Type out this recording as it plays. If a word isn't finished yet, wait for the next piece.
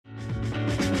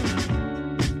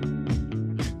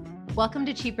Welcome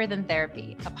to Cheaper Than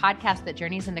Therapy, a podcast that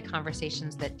journeys into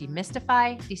conversations that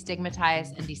demystify,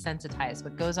 destigmatize, and desensitize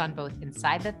what goes on both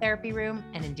inside the therapy room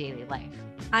and in daily life.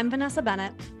 I'm Vanessa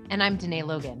Bennett. And I'm Danae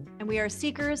Logan. And we are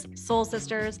seekers, soul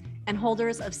sisters, and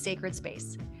holders of sacred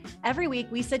space. Every week,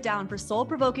 we sit down for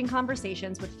soul-provoking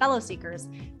conversations with fellow seekers,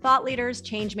 thought leaders,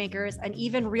 change makers, and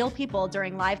even real people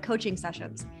during live coaching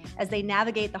sessions as they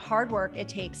navigate the hard work it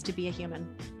takes to be a human.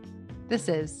 This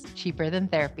is Cheaper Than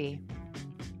Therapy.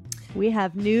 We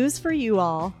have news for you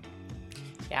all.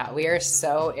 Yeah, we are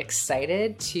so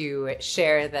excited to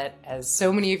share that, as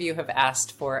so many of you have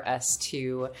asked for us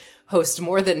to host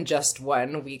more than just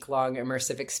one week-long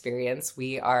immersive experience,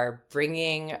 we are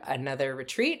bringing another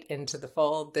retreat into the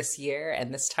fold this year.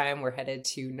 And this time we're headed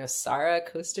to Nosara,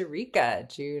 Costa Rica,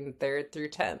 June 3rd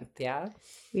through 10th. Yeah.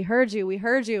 We heard you.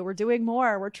 We're doing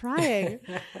more. We're trying.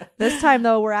 This time,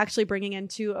 though, we're actually bringing in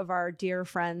two of our dear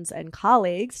friends and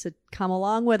colleagues to come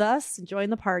along with us and join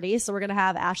the party. So we're going to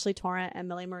have Ashley Torrent and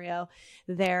Millie Murillo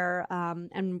there.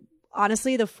 And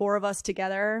honestly, the four of us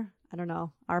together, I don't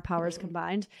know, our powers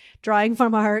combined, drawing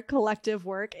from our collective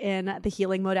work in the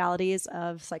healing modalities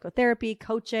of psychotherapy,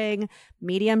 coaching,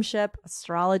 mediumship,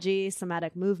 astrology,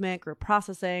 somatic movement, group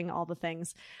processing, all the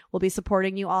things. We'll be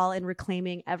supporting you all in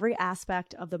reclaiming every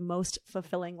aspect of the most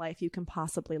fulfilling life you can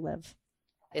possibly live.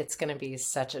 It's going to be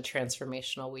such a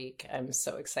transformational week. I'm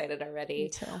so excited already.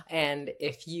 Me too. And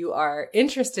if you are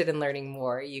interested in learning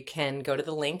more, you can go to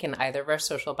the link in either of our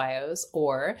social bios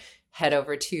or head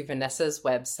over to Vanessa's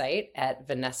website at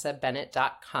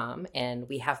vanessabennett.com. And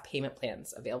we have payment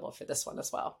plans available for this one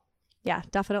as well. Yeah,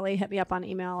 definitely hit me up on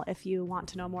email if you want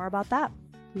to know more about that.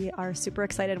 We are super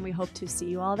excited and we hope to see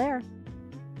you all there.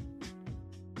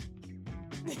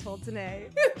 I told Danae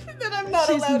that I'm not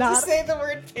allowed to say the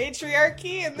word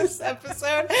patriarchy in this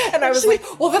episode. And I was like,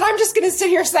 well, then I'm just going to sit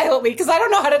here silently because I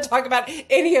don't know how to talk about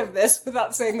any of this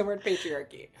without saying the word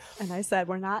patriarchy. And I said,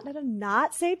 we're not going to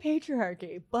not say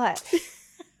patriarchy, but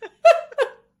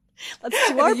let's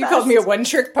do our best. You called me a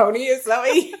one-trick pony? Is that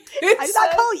what you I did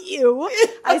not call you.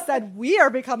 I said we are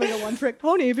becoming a one-trick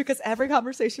pony because every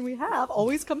conversation we have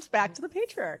always comes back to the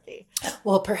patriarchy.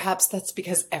 Well, perhaps that's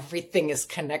because everything is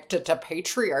connected to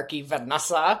patriarchy,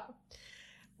 Vanessa.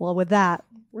 Well, with that,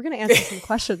 we're going to answer some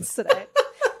questions today.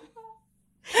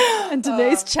 And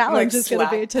Danae's challenge is going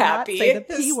to be to not say the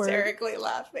P word. Hysterically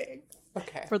laughing.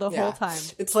 Okay. For the whole time.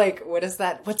 It's like, what is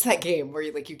that? What's that game where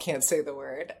you can't say the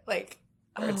word?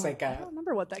 Or it's like I don't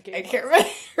remember what that game was. I can't remember.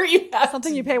 You have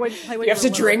something you play when you have to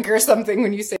drink or something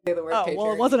when you say the word patriarchy.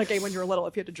 Well, it wasn't a game when you were little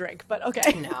if you had to drink, but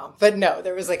okay. No,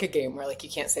 there was a game where you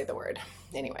can't say the word.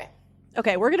 Anyway.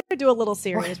 Okay, we're going to do a little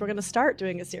series. We're going to start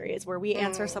doing a series where we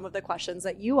answer some of the questions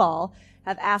that you all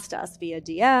have asked us via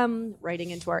DM,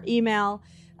 writing into our email.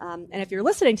 And if you're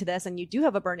listening to this and you do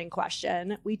have a burning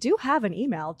question, we do have an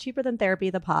email,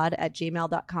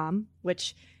 cheaperthantherapythepod@gmail.com,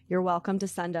 which you're welcome to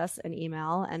send us an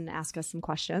email and ask us some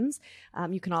questions.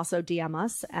 You can also DM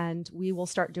us, and we will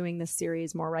start doing this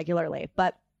series more regularly.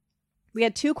 But we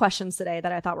had two questions today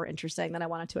that I thought were interesting that I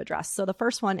wanted to address. So the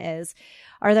first one is,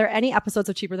 are there any episodes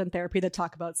of Cheaper Than Therapy that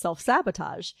talk about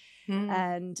self-sabotage?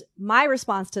 And my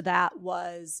response to that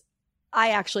was, I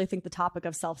actually think the topic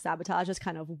of self-sabotage is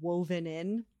kind of woven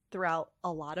in throughout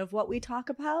a lot of what we talk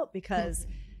about, because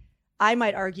I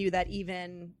might argue that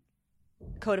even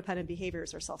codependent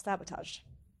behaviors are self-sabotaged.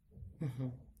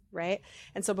 Right?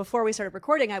 And so before we started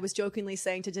recording, I was jokingly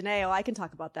saying to Danae, I can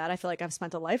talk about that. I feel like I've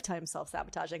spent a lifetime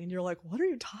self-sabotaging. And you're like, what are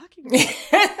you talking about?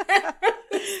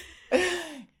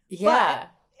 Yeah. But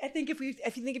I think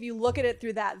if you look at it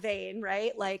through that vein,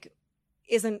 right?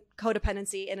 Isn't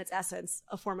codependency in its essence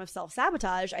a form of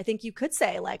self-sabotage? I think you could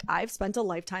say, I've spent a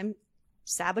lifetime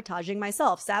sabotaging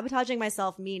myself. Sabotaging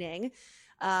myself meaning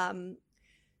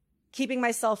keeping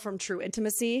myself from true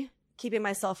intimacy, keeping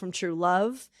myself from true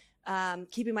love,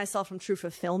 keeping myself from true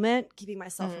fulfillment, keeping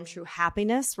myself from true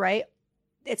happiness, right?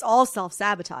 It's all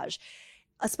self-sabotage,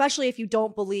 especially if you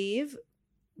don't believe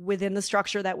within the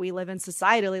structure that we live in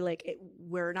societally,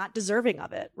 we're not deserving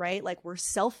of it, right? We're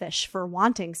selfish for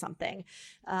wanting something.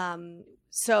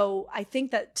 So I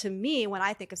think that, to me, when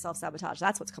I think of self-sabotage,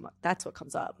 that's what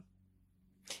comes up.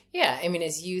 Yeah. I mean,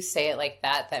 as you say it like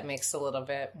that, that makes a little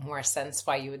bit more sense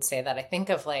why you would say that. I think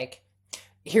of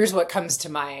here's what comes to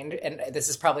mind. And this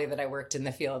is probably that I worked in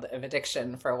the field of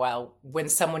addiction for a while. When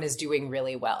someone is doing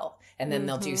really well and then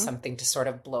they'll do something to sort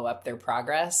of blow up their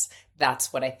progress,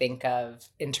 that's what I think of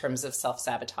in terms of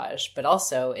self-sabotage. But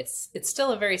also it's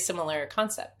still a very similar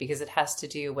concept because it has to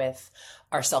do with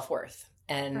our self-worth.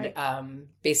 And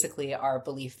basically our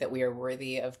belief that we are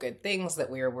worthy of good things, that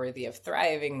we are worthy of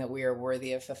thriving, that we are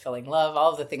worthy of fulfilling love,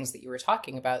 all of the things that you were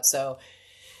talking about. So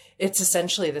it's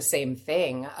essentially the same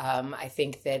thing. I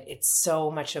think that it's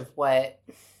so much of what,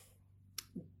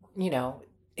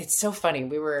 it's so funny.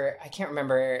 I can't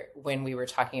remember when we were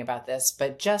talking about this,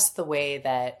 but just the way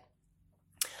that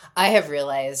I have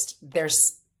realized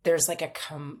there's like a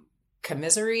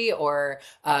commisery, or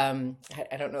I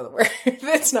don't know the word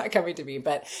that's not coming to me,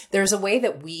 but there's a way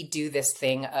that we do this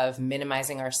thing of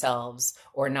minimizing ourselves,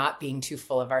 or not being too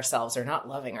full of ourselves, or not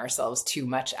loving ourselves too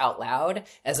much out loud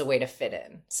as a way to fit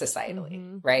in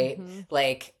societally. Right.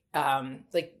 Like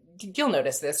you'll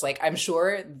notice this, like, I'm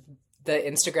sure the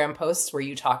Instagram posts where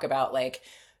you talk about like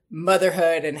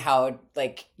motherhood and how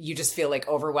like you just feel like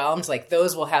overwhelmed, like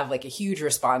those will have like a huge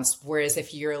response. Whereas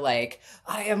if you're like,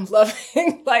 I am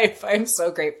loving life, I'm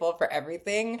so grateful for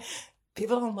everything,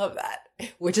 people don't love that,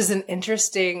 which is an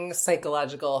interesting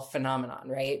psychological phenomenon,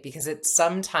 right? Because it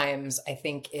sometimes, I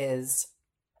think, is,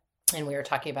 and we were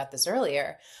talking about this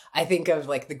earlier, I think of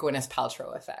like the Gwyneth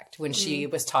Paltrow effect when she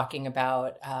was talking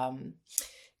about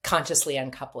consciously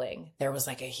uncoupling. There was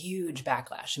like a huge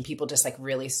backlash, and people just like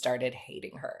really started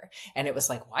hating her. And it was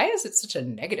like, why is it such a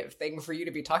negative thing for you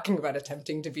to be talking about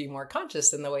attempting to be more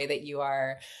conscious in the way that you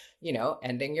are,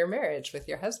 ending your marriage with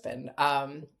your husband?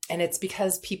 And it's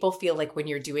because people feel like when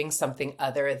you're doing something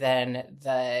other than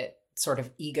the sort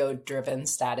of ego-driven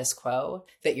status quo,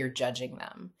 that you're judging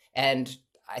them. And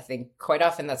I think quite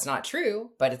often that's not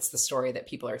true, but it's the story that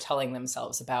people are telling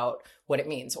themselves about what it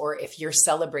means. Or if you're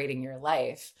celebrating your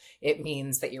life, it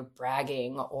means that you're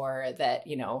bragging, or that,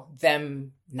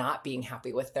 them not being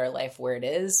happy with their life where it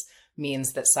is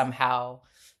means that somehow,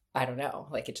 I don't know,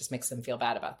 like it just makes them feel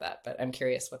bad about that. But I'm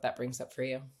curious what that brings up for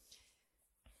you.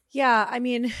 Yeah, I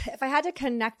mean, if I had to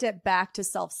connect it back to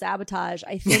self-sabotage,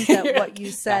 I think that what you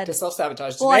said back to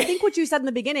self-sabotage today. Well, I think what you said in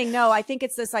the beginning, no, I think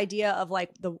it's this idea of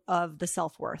like the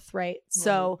self-worth, right?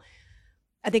 So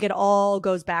I think it all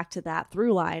goes back to that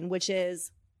through line, which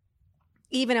is,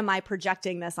 even am I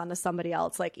projecting this onto somebody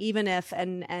else? Like, even if,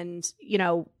 and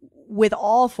with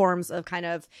all forms of kind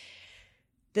of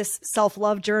this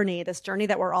self-love journey, this journey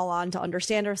that we're all on to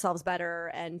understand ourselves better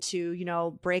and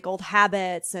to, break old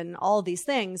habits and all of these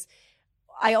things,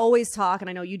 I always talk, and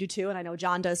I know you do too, and I know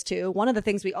John does too. One of the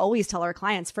things we always tell our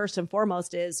clients first and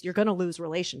foremost is you're going to lose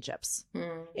relationships.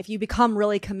 If you become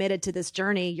really committed to this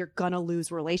journey, you're going to lose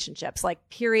relationships. Like,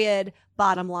 period,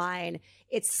 bottom line.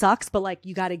 It sucks, but like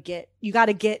you got to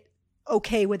get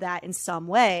okay with that in some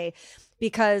way,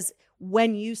 because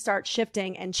when you start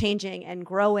shifting and changing and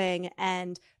growing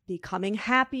and becoming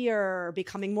happier,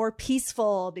 becoming more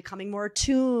peaceful, becoming more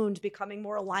attuned, becoming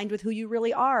more aligned with who you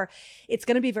really are, it's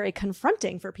going to be very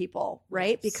confronting for people,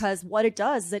 right? Yes. Because what it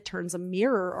does is it turns a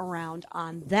mirror around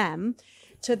on them,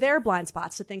 to their blind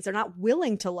spots, to things they're not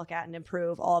willing to look at and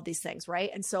improve, all of these things,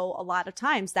 right? And so a lot of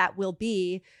times that will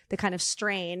be the kind of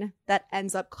strain that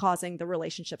ends up causing the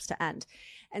relationships to end.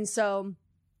 And so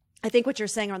I think what you're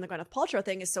saying on the Gwyneth Paltrow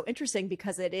thing is so interesting,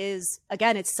 because it is,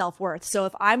 again, it's self-worth. So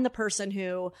if I'm the person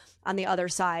who on the other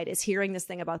side is hearing this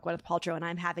thing about Gwyneth Paltrow and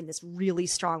I'm having this really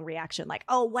strong reaction, like,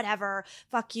 oh, whatever,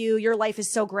 fuck you, your life is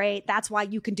so great, that's why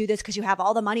you can do this, because you have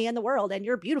all the money in the world and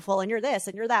you're beautiful and you're this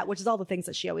and you're that, which is all the things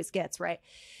that she always gets, right?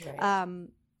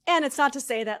 And it's not to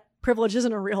say that privilege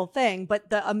isn't a real thing, but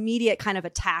the immediate kind of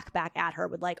attack back at her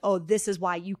with like, oh, this is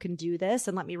why you can do this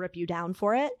and let me rip you down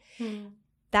for it.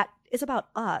 That is about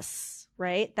us,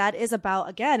 right? That is about,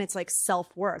 again, it's like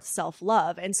self-worth,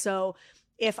 self-love. And so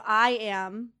if I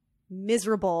am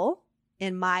miserable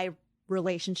in my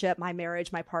relationship, my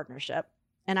marriage, my partnership,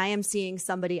 and I am seeing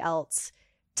somebody else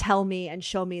tell me and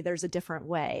show me there's a different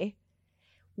way,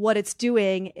 what it's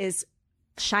doing is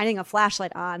shining a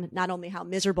flashlight on not only how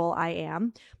miserable I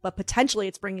am, but potentially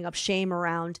it's bringing up shame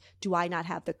around, do I not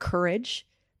have the courage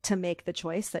to make the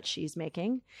choice that she's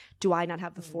making? Do I not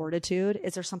have the fortitude?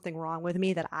 Is there something wrong with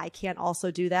me that I can't also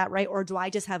do that, right? Or do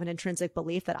I just have an intrinsic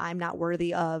belief that I'm not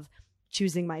worthy of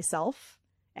choosing myself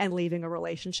and leaving a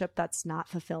relationship that's not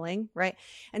fulfilling, right?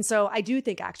 And so I do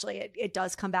think actually it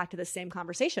does come back to the same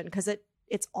conversation, because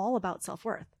it's all about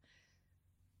self-worth.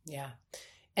 Yeah.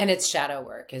 And it's shadow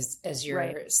work. As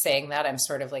you're saying that, I'm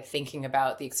sort of like thinking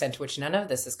about the extent to which none of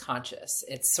this is conscious.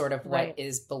 It's sort of what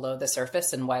is below the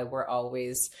surface, and why we're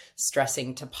always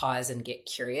stressing to pause and get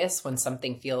curious when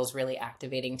something feels really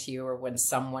activating to you, or when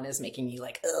someone is making you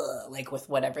like, ugh, like with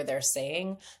whatever they're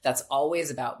saying. That's always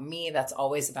about me. That's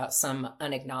always about some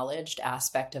unacknowledged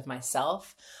aspect of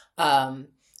myself. But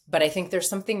I think there's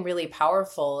something really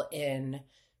powerful in,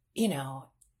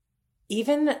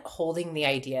 even holding the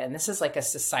idea, and this is like a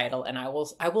societal, and I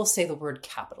will say the word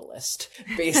capitalist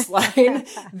baseline,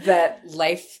 that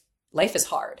life is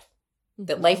hard,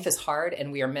 that life is hard,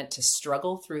 and we are meant to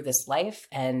struggle through this life.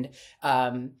 And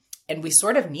we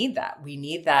sort of need that. We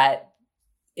need that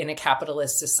in a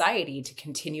capitalist society to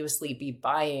continuously be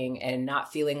buying and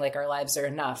not feeling like our lives are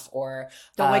enough, or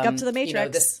don't wake up to the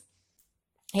matrix.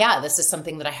 This is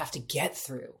something that I have to get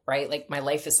through, right? Like my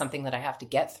life is something that I have to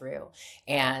get through.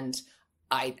 And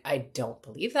I don't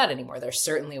believe that anymore. There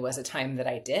certainly was a time that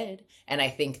I did. And I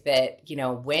think that,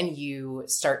 when you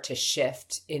start to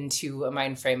shift into a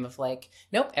mind frame of like,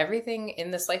 nope, everything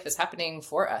in this life is happening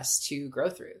for us to grow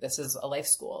through. This is a life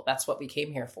school. That's what we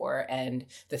came here for. And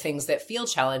the things that feel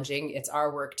challenging, it's our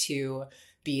work to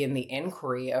be in the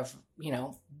inquiry of,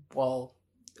 well,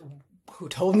 who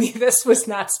told me this was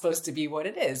not supposed to be what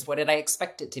it is? What did I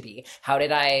expect it to be? How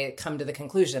did I come to the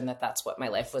conclusion that that's what my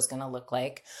life was going to look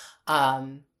like?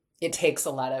 It takes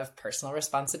a lot of personal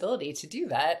responsibility to do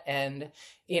that. And,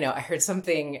 I heard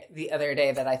something the other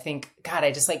day that I think, God,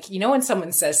 I just like, when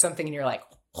someone says something and you're like,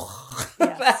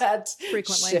 yes, that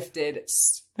frequently shifted,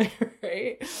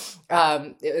 right?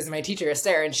 It was my teacher,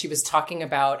 Esther, and she was talking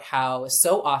about how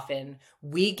so often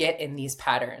we get in these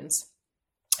patterns.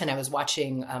 And I was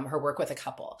watching her work with a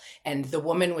couple, and the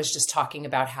woman was just talking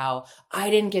about how I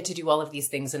didn't get to do all of these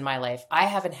things in my life. I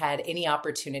haven't had any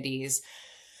opportunities,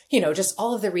 just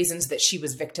all of the reasons that she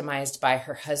was victimized by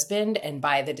her husband and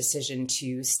by the decision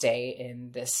to stay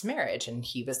in this marriage. And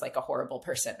he was like a horrible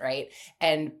person, right?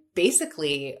 And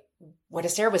basically what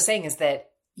Esther was saying is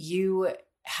that you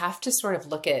have to sort of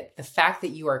look at the fact that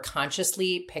you are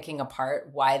consciously picking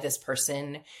apart why this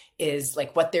person is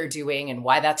like what they're doing and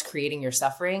why that's creating your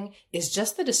suffering is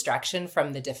just the distraction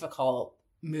from the difficult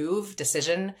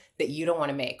decision that you don't want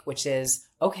to make, which is,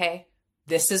 okay,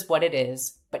 this is what it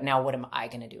is, but now what am I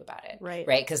going to do about it? Right.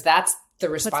 Right. Because that's the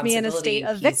responsibility. Puts me in a state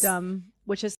of victim,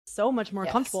 which is so much more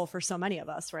Yes. comfortable for so many of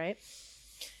us, right?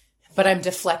 But I'm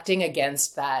deflecting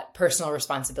against that personal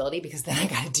responsibility because then I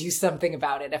got to do something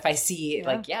about it. If I see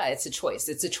it's a choice.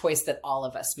 It's a choice that all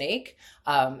of us make.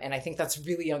 And I think that's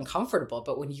really uncomfortable.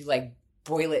 But when you like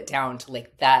boil it down to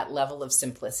like that level of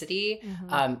simplicity,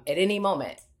 at any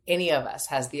moment, any of us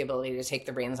has the ability to take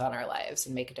the reins on our lives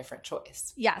and make a different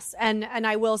choice. Yes. And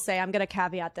I will say, I'm going to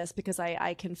caveat this because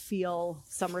I can feel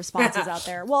some responses out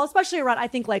there. Well, especially around, I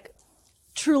think like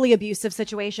truly abusive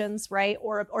situations, right?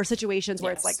 Or situations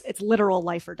where Yes. it's like, it's literal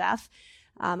life or death.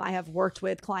 I have worked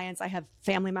with clients. I have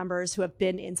family members who have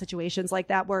been in situations like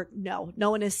that where no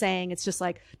one is saying it's just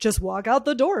like, just walk out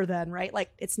the door then, right?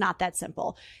 Like it's not that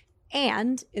simple.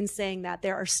 And in saying that,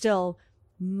 there are still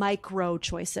micro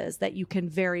choices that you can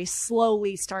very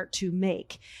slowly start to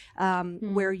make,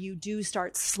 where you do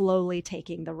start slowly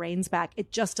taking the reins back.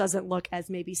 It just doesn't look as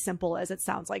maybe simple as it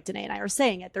sounds like Danae and I are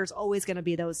saying it. There's always going to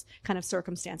be those kind of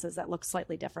circumstances that look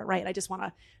slightly different, right? I just want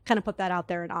to kind of put that out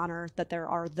there and honor that there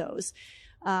are those.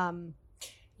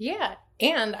 Yeah.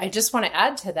 And I just want to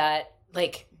add to that,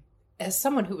 like, as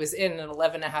someone who was in an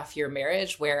 11.5-year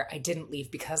marriage where I didn't leave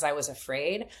because I was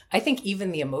afraid, I think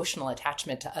even the emotional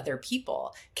attachment to other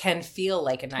people can feel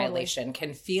like annihilation,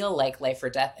 can feel like life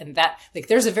or death. And that, like,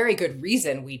 there's a very good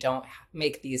reason we don't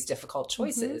make these difficult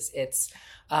choices. It's,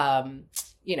 a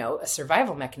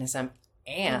survival mechanism.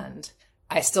 And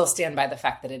I still stand by the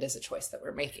fact that it is a choice that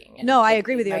we're making. And no, I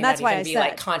agree with you. And that's why I be said,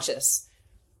 like conscious.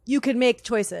 You could make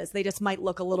choices. They just might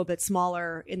look a little bit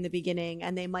smaller in the beginning,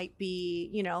 and they might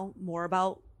be, more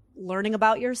about learning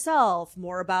about yourself,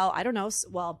 more about, I don't know,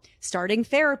 starting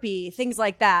therapy, things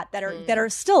like that are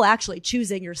still actually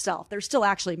choosing yourself. They're still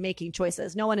actually making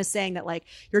choices. No one is saying that like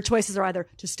your choices are either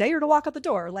to stay or to walk out the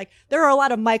door. Like there are a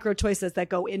lot of micro choices that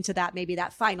go into that, maybe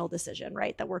that final decision,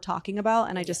 right, that we're talking about.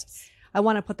 And I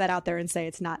want to put that out there and say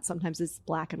it's not sometimes as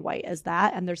black and white as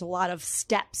that. And there's a lot of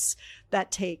steps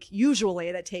that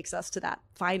takes us to that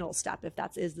final step, if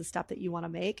that is the step that you want to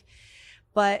make.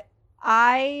 But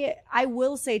I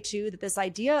will say too that this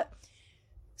idea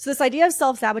of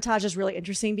self-sabotage is really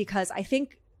interesting because I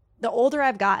think the older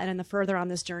I've gotten and the further on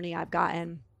this journey I've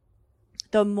gotten,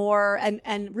 the more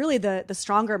and really the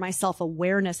stronger my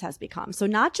self-awareness has become. So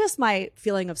not just my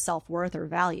feeling of self-worth or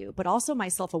value, but also my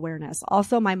self-awareness,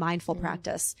 also my mindful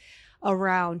practice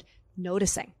around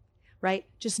noticing, right?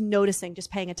 Just noticing, just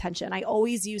paying attention. I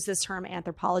always use this term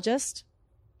anthropologist.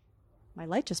 My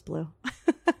light just blew.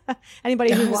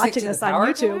 Anybody who's watching this on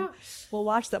YouTube will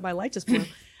watch that my light just blew.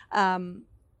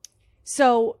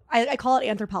 So I call it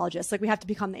anthropologist. Like we have to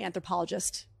become the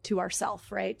anthropologist to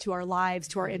ourself, right? To our lives,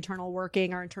 to our internal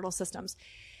working, our internal systems.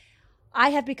 I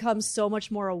have become so much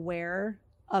more aware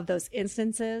of those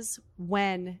instances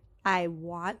when I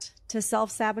want to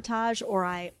self-sabotage, or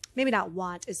maybe not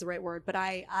want is the right word, but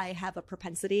I have a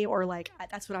propensity, or like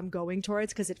that's what I'm going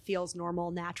towards because it feels normal,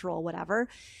 natural, whatever.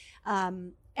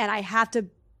 And I have to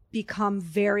become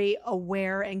very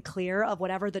aware and clear of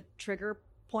whatever the trigger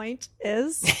point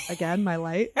is. Again, my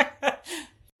light.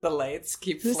 The lights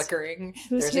keep flickering.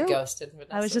 Who's There's here? a ghost in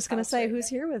Vanessa's I was just going to say, right who's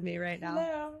here with me right now?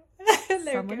 No.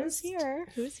 Someone is here.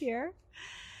 Who's here?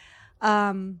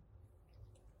 Now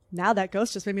that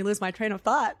ghost just made me lose my train of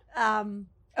thought.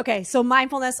 Okay, so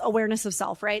mindfulness, awareness of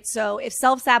self, right? So if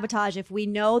self-sabotage, if we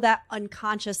know that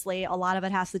unconsciously, a lot of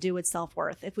it has to do with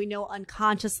self-worth. If we know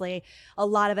unconsciously, a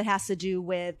lot of it has to do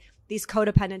with these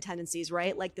codependent tendencies,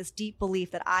 right? Like this deep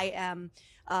belief that I am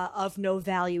of no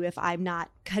value if I'm not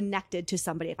connected to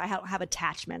somebody, if I don't have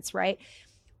attachments, right?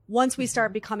 Once we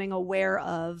start becoming aware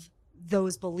of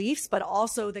those beliefs, but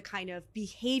also the kind of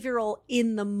behavioral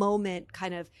in the moment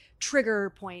kind of trigger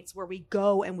points where we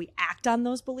go and we act on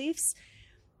those beliefs,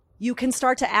 you can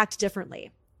start to act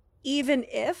differently, even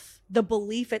if the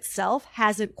belief itself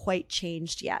hasn't quite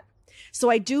changed yet. So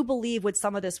I do believe with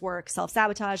some of this work,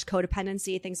 self-sabotage,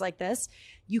 codependency, things like this,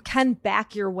 you can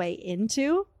back your way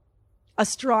into a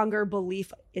stronger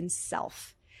belief in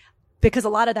self, because a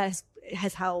lot of that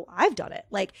has how I've done it.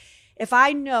 Like if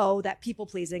I know that people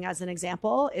pleasing, as an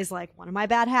example, is like one of my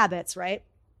bad habits, right?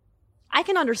 I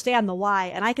can understand the why,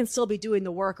 and I can still be doing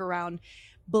the work around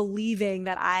believing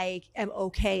that I am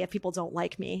okay if people don't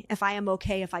like me, if I am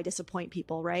okay if I disappoint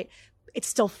people, right? It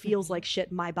still feels like shit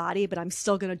in my body, but I'm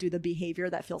still going to do the behavior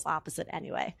that feels opposite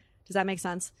anyway. Does that make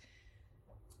sense?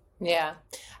 Yeah.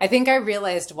 I think I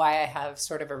realized why I have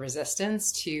sort of a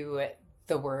resistance to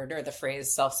the word or the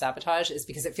phrase self-sabotage is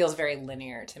because it feels very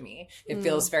linear to me. It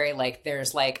feels very like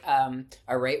there's like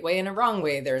a right way and a wrong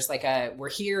way. There's like we're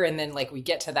here and then like we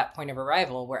get to that point of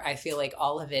arrival where I feel like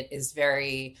all of it is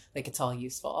very like it's all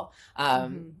useful. I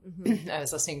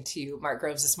was listening to Mark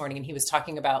Groves this morning and he was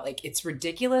talking about like it's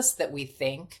ridiculous that we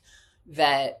think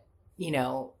that, you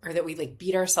know, or that we like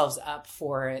beat ourselves up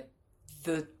for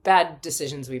the bad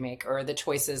decisions we make or the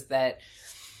choices that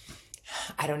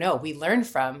I don't know, we learn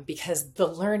from, because the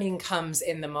learning comes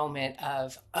in the moment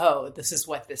of, oh, this is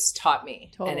what this taught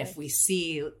me. Totally. And if we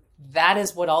see that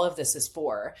is what all of this is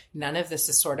for, none of this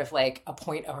is sort of like a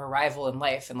point of arrival in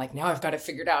life. And like, now I've got it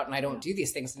figured out and I don't do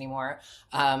these things anymore.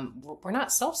 We're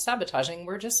not self-sabotaging.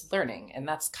 We're just learning. And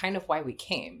that's kind of why we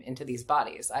came into these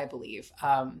bodies, I believe.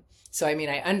 So, I mean,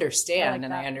 I understand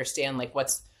I understand like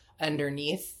what's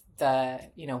underneath the,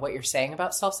 you know, what you're saying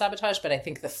about self-sabotage. But I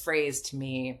think the phrase to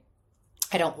me,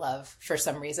 I don't love for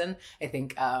some reason. I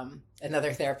think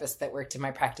another therapist that worked in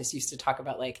my practice used to talk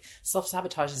about like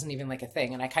self-sabotage isn't even like a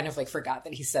thing. And I kind of like forgot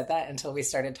that he said that until we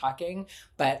started talking,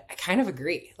 but I kind of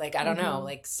agree. Like, I don't know,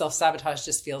 like self-sabotage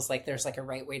just feels like there's like a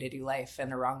right way to do life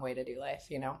and a wrong way to do life,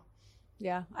 you know?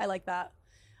 Yeah, I like that.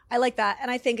 I like that. And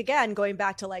I think, again, going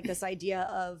back to like this idea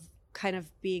of kind of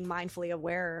being mindfully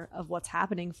aware of what's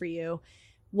happening for you,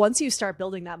 once you start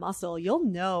building that muscle, you'll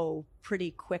know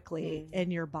pretty quickly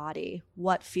in your body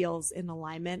what feels in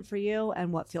alignment for you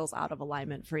and what feels out of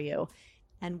alignment for you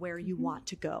and where you want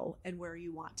to go and where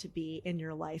you want to be in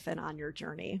your life and on your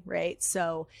journey, right?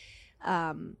 So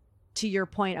to your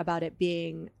point about it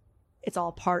being, it's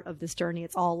all part of this journey,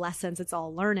 it's all lessons, it's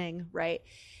all learning, right?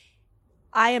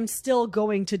 I am still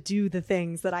going to do the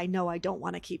things that I know I don't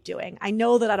want to keep doing. I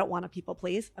know that I don't want to people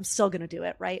please. I'm still going to do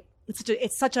it, right?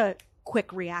 It's such a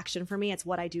quick reaction for me. It's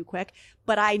what I do quick,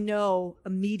 but I know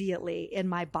immediately in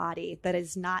my body that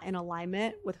is not in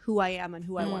alignment with who I am and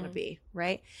who I want to be.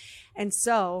 Right. And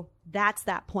so that's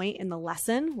that point in the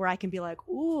lesson where I can be like,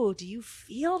 ooh, do you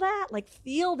feel that? Like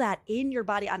feel that in your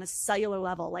body on a cellular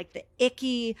level, like the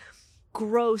icky,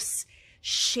 gross,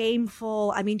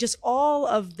 shameful. I mean, just all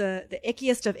of the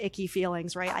ickiest of icky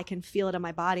feelings, right? I can feel it in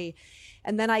my body.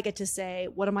 And then I get to say,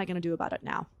 what am I going to do about it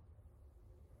now?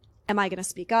 Am I going to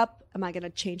speak up? Am I going to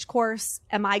change course?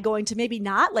 Am I going to maybe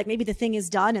not? Like maybe the thing is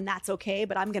done and that's okay,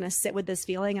 but I'm going to sit with this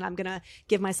feeling and I'm going to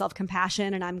give myself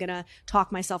compassion and I'm going to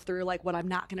talk myself through like what I'm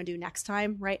not going to do next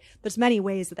time, right? There's many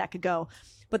ways that could go.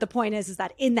 But the point is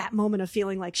that in that moment of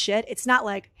feeling like shit, it's not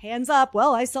like hands up,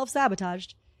 well, I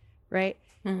self-sabotaged, right?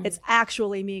 Mm-hmm. It's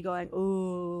actually me going,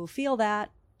 ooh, feel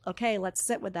that. Okay, let's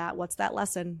sit with that. What's that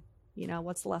lesson? You know,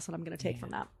 what's the lesson I'm going to take from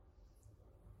that?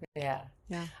 Yeah.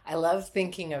 Yeah. I love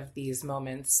thinking of these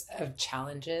moments of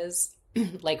challenges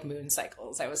like moon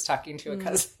cycles. I was talking to a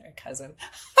cousin. A cousin?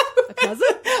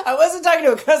 I wasn't talking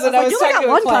to a cousin. I was talking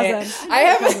to a client. I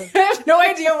have no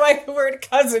idea why the word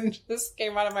cousin just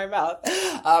came out of my mouth.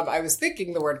 I was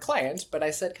thinking the word client, but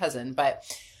I said cousin. But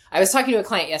I was talking to a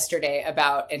client yesterday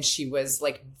about, and she was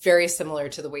like very similar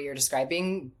to the way you're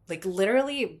describing, like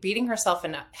literally beating herself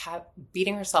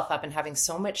up and having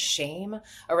so much shame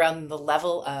around the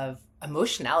level of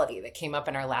emotionality that came up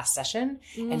in our last session.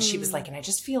 And she was like, and I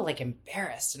just feel like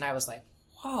embarrassed. And I was like,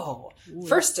 whoa, Ooh,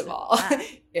 first of all,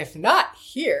 if not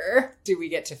here, do we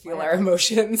get to feel our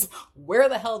emotions? Where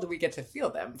the hell do we get to feel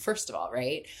them? First of all,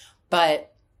 right?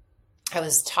 But I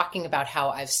was talking about how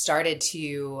I've started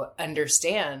to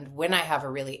understand when I have a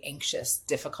really anxious,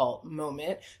 difficult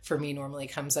moment. For me, normally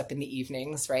comes up in the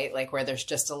evenings, right? Like where there's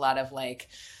just a lot of like,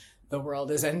 the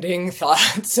world is ending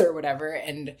thoughts or whatever.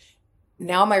 And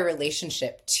now my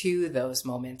relationship to those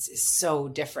moments is so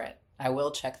different. I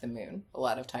will check the moon a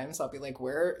lot of times. I'll be like,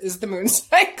 where is the moon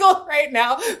cycle right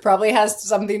now? Probably has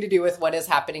something to do with what is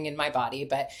happening in my body.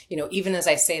 But, you know, even as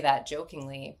I say that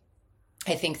jokingly,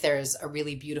 I think there's a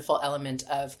really beautiful element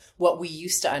of what we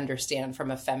used to understand from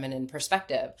a feminine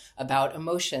perspective about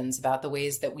emotions, about the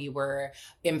ways that we were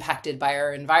impacted by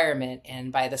our environment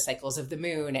and by the cycles of the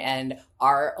moon and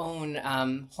our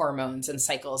own hormones and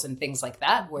cycles and things like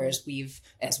that. Whereas we've,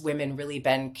 as women, really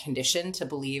been conditioned to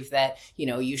believe that, you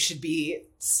know, you should be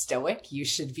stoic. You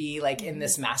should be like in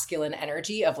this masculine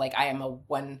energy of like, I am a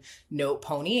one note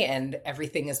pony and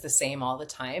everything is the same all the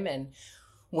time. And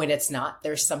when it's not,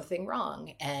 there's something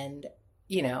wrong. And,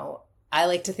 you know, I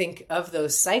like to think of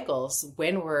those cycles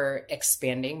when we're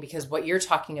expanding, because what you're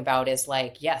talking about is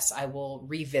like, yes, I will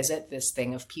revisit this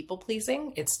thing of people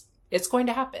pleasing. It's going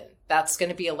to happen. That's going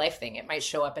to be a life thing. It might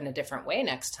show up in a different way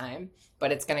next time,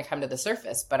 but it's going to come to the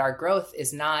surface. But our growth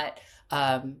is not,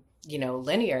 you know,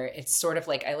 linear. It's sort of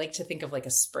like, I like to think of like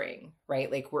a spring,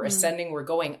 right? Like we're ascending, we're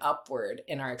going upward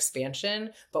in our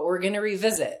expansion, but we're going to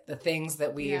revisit the things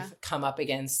that we've come up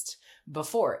against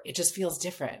before. It just feels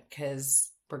different because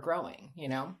we're growing, you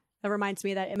know?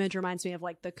 That image reminds me of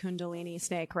like the Kundalini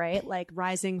snake, right? Like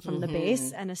rising from the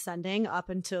base and ascending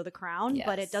up into the crown,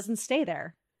 but it doesn't stay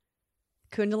there.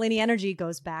 Kundalini energy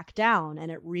goes back down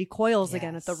and it recoils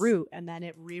again at the root, and then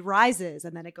it re-rises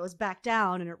and then it goes back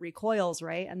down and it recoils,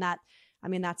 right? And that, I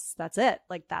mean, that's it.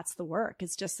 Like that's the work.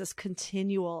 It's just this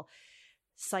continual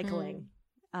cycling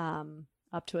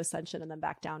up to ascension and then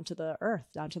back down to the earth,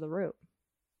 down to the root.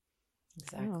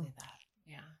 Exactly that.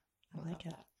 Yeah. I like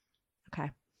it. That. Okay.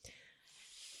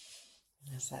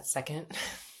 That's that second.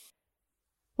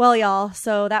 Well, y'all,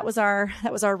 so that was our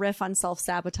riff on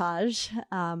self-sabotage.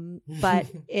 But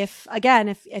if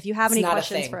you have any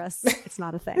questions for us, it's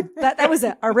not a thing. That was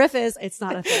it. Our riff is, it's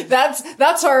not a thing.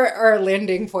 That's our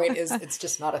landing point is it's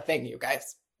just not a thing, you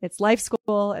guys. It's life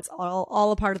school. It's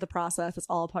all a part of the process. It's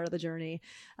all a part of the journey.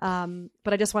 But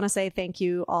I just want to say thank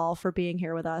you all for being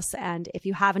here with us. And if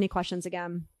you have any questions,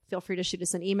 again, feel free to shoot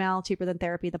us an email,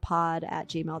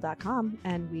 cheaperthantherapythepod@gmail.com,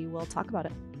 and we will talk about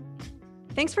it.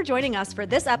 Thanks for joining us for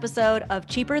this episode of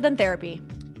Cheaper Than Therapy.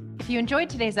 If you enjoyed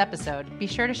today's episode, be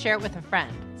sure to share it with a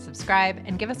friend, subscribe,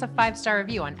 and give us a 5-star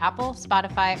review on Apple,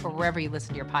 Spotify, or wherever you listen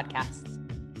to your podcasts.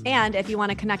 And if you want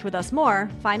to connect with us more,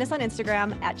 find us on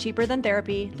Instagram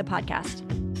 @CheaperThanTherapy, the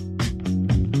podcast.